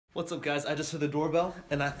What's up guys, I just heard the doorbell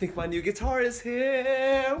and I think my new guitar is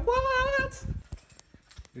here. What?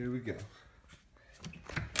 Here we go.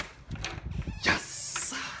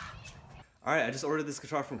 Yes! Alright, I just ordered this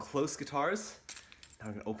guitar from KLOS Guitars. Now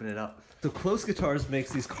I'm gonna open it up. So KLOS Guitars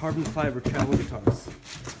makes these carbon fiber travel guitars.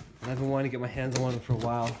 And I've been wanting to get my hands on one for a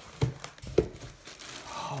while.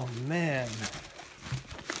 Oh man.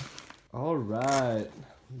 Alright. What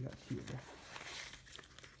we got here?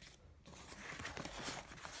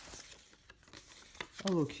 A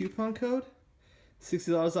little coupon code,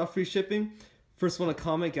 $60 off free shipping. First one to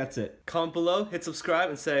comment gets it. Comment below, hit subscribe,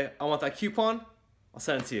 and say, I want that coupon. I'll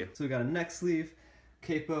send it to you. So we got a neck sleeve,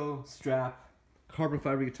 capo, strap, carbon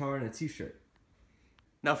fiber guitar, and a t-shirt.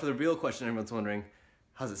 Now for the real question everyone's wondering,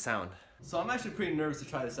 how's it sound? So I'm actually pretty nervous to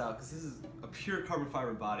try this out because this is a pure carbon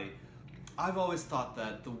fiber body. I've always thought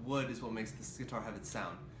that the wood is what makes this guitar have its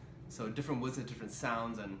sound. So different woods have different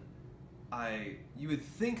sounds, and you would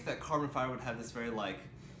think that carbon fiber would have this very like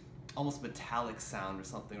almost metallic sound or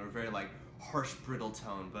something, or very like harsh brittle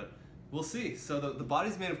tone, but we'll see. So the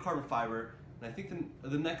body's made of carbon fiber, and I think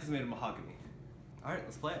the neck is made of mahogany. All right,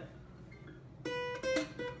 let's play it.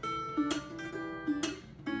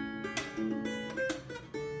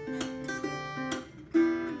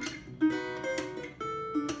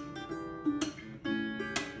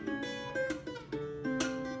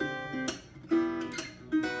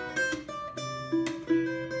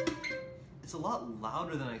 It's a lot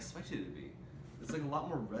louder than I expected it to be. It's like a lot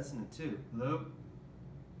more resonant too. Hello?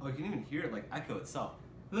 Oh, you can even hear it like echo itself.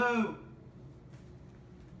 Hello?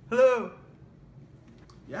 Hello?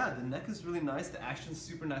 Yeah, the neck is really nice. The action's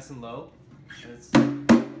super nice and low. And it's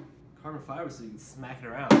carbon fiber so you can smack it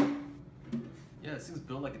around. Yeah, this thing's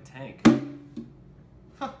built like a tank.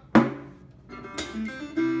 Huh.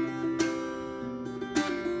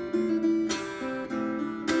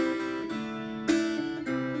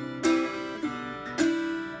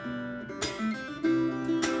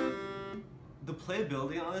 The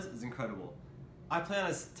playability on this is incredible. I play on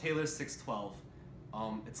a Taylor 612.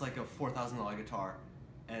 It's like a $4,000 guitar,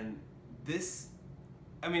 and this,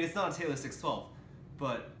 I mean, it's not a Taylor 612,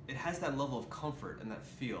 but it has that level of comfort and that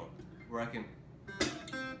feel where I can.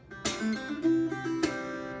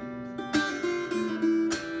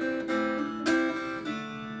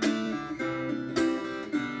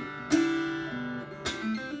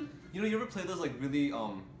 You know, you ever play those like really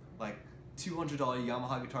like $200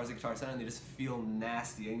 Yamaha guitars at Guitar Center and they just feel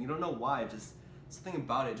nasty and you don't know why, just something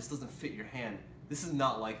about it just doesn't fit your hand. This is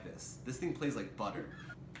not like this. This thing plays like butter.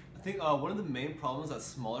 I think one of the main problems that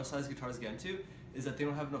smaller size guitars get into is that they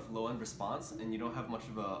don't have enough low end response and you don't have much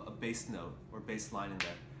of a bass note or bass line in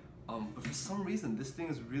there. But for some reason this thing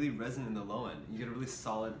is really resonant in the low end. You get a really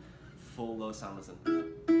solid full low sound. Listen.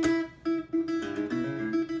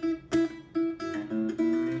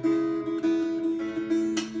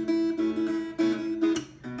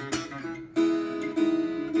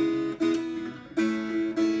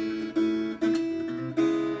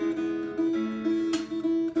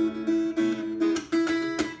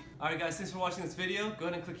 Alright guys, thanks for watching this video. Go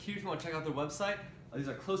ahead and click here if you want to check out their website. These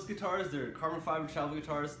are KLOS guitars. They're carbon fiber travel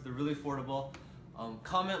guitars. They're really affordable.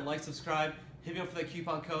 Comment, like, subscribe. Hit me up for that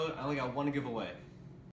coupon code. I only got one to give away.